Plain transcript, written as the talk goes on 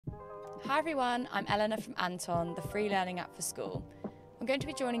Hi everyone, I'm Eleanor from ANTON, the free learning app for school. I'm going to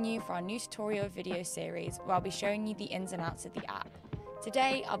be joining you for our new tutorial video series where I'll be showing you the ins and outs of the app.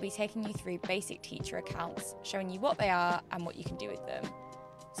 Today I'll be taking you through basic teacher accounts, showing you what they are and what you can do with them.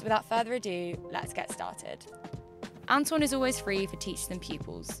 So without further ado, let's get started. ANTON is always free for teachers and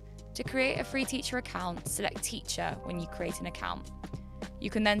pupils. To create a free teacher account, select Teacher when you create an account. You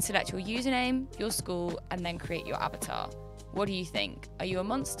can then select your username, your school, and then create your avatar. What do you think? Are you a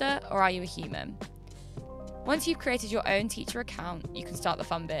monster or are you a human? Once you've created your own teacher account, you can start the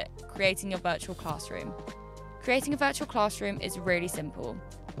fun bit, creating your virtual classroom. Creating a virtual classroom is really simple.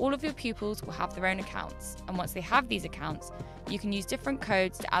 All of your pupils will have their own accounts, and once they have these accounts, you can use different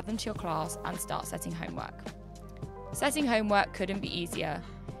codes to add them to your class and start setting homework. Setting homework couldn't be easier.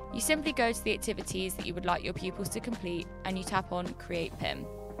 You simply go to the activities that you would like your pupils to complete and you tap on Create Pin.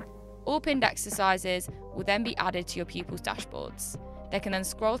 All pinned exercises will then be added to your pupils' dashboards. They can then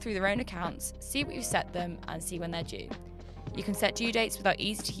scroll through their own accounts, see what you've set them, and see when they're due. You can set due dates with our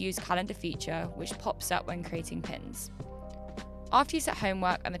easy-to-use calendar feature, which pops up when creating pins. After you set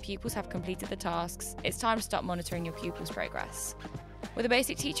homework and the pupils have completed the tasks, it's time to start monitoring your pupils' progress. With a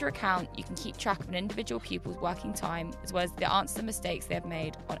basic teacher account, you can keep track of an individual pupil's working time, as well as the answers and mistakes they have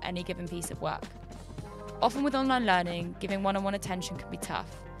made on any given piece of work. Often with online learning, giving one-on-one attention can be tough.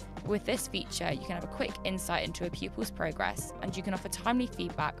 With this feature, you can have a quick insight into a pupil's progress, and you can offer timely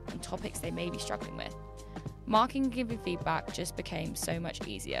feedback on topics they may be struggling with. Marking and giving feedback just became so much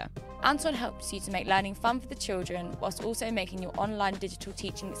easier. ANTON helps you to make learning fun for the children, whilst also making your online digital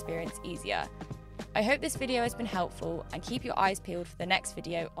teaching experience easier. I hope this video has been helpful, and keep your eyes peeled for the next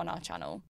video on our channel.